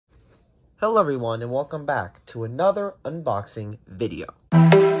Hello everyone and welcome back to another unboxing video.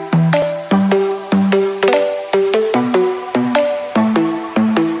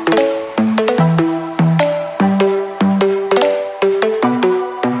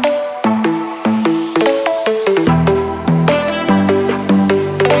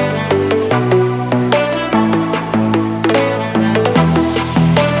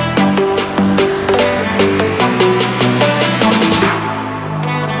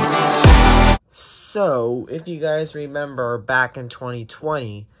 So, if you guys remember back in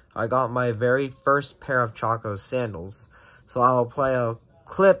 2020, I got my very first pair of Chaco Sandals. So I'll play a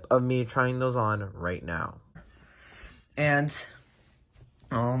clip of me trying those on right now. And,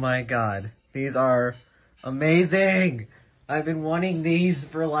 oh my god, these are amazing! I've been wanting these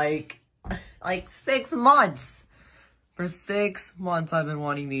for like 6 months! For 6 months I've been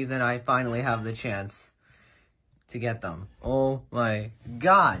wanting these and I finally have the chance to get them. Oh my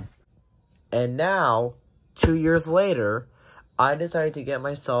god! And now, 2 years later, I decided to get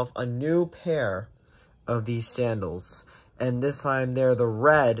myself a new pair of these sandals. And this time, they're the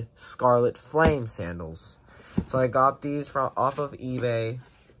red Scarlet Flame sandals. So I got these off of eBay,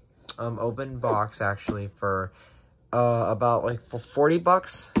 open box actually, for about for 40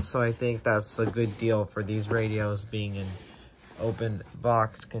 bucks. So I think that's a good deal for these radios being in open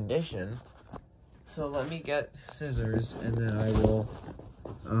box condition. So let me get scissors and then I will...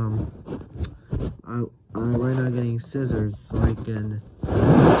 I'm right now getting scissors so I can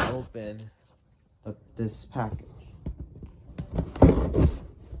open up this package.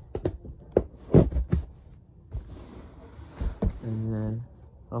 And then,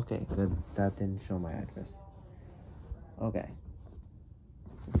 okay, good. That didn't show my address. Okay,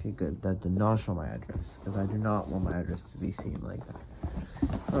 good. That did not show my address because I do not want my address to be seen like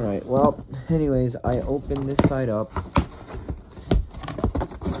that. Alright, well, anyways, I opened this side up.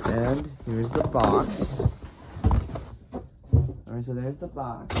 And here's the box. Alright, so there's the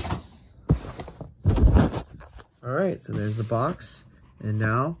box. Alright, so there's the box. And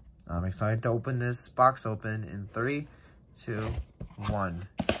now, I'm excited to open this box open in 3, 2, 1.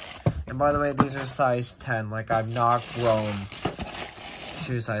 And by the way, these are size 10. Like, I've not grown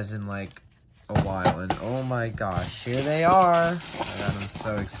shoe size in like a while. And oh my gosh, here they are. And I'm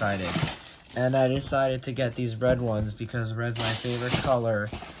so excited. And I decided to get these red ones because red's my favorite color.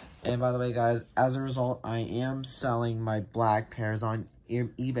 And by the way, guys, as a result, I am selling my black pairs on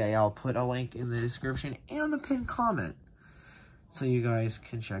eBay. I'll put a link in the description and the pinned comment so you guys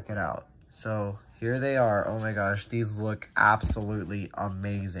can check it out. So here they are. Oh my gosh, these look absolutely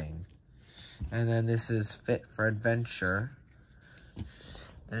amazing. And then this is Fit for Adventure.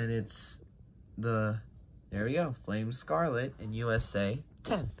 And it's the, there we go, Flame Scarlet in USA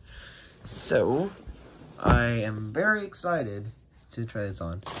 10. So I am very excited to try this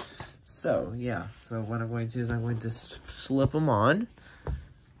on. So yeah, so what I'm going to do is I'm going to slip them on.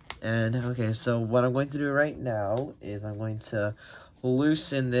 And okay, so what I'm going to do right now is I'm going to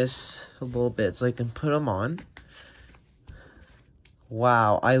loosen this a little bit so I can put them on.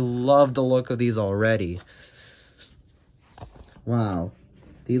 Wow, I love the look of these already. Wow,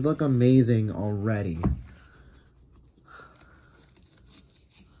 these look amazing already.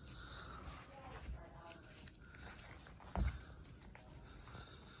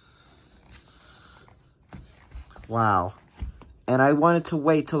 Wow. And I wanted to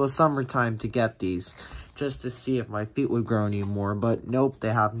wait till the summertime to get these, just to see if my feet would grow anymore, but nope,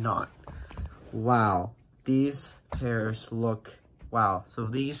 they have not. Wow. These pairs look, wow. So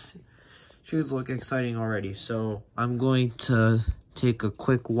these shoes look exciting already. So I'm going to take a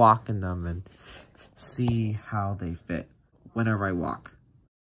quick walk in them and see how they fit whenever I walk.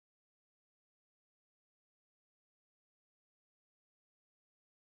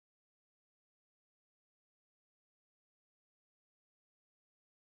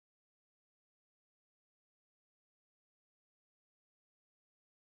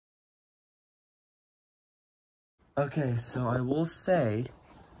 Okay, so I will say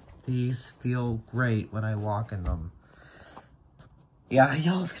these feel great when I walk in them. Yeah,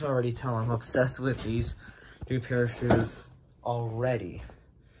 y'all can already tell I'm obsessed with these new pair of shoes already.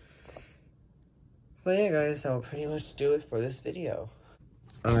 But yeah, guys, that'll pretty much do it for this video.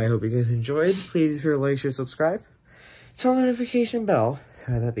 I hope you guys enjoyed. Please be sure to like, share, subscribe. Turn on the notification bell.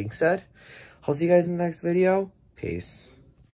 And with that being said, I'll see you guys in the next video. Peace.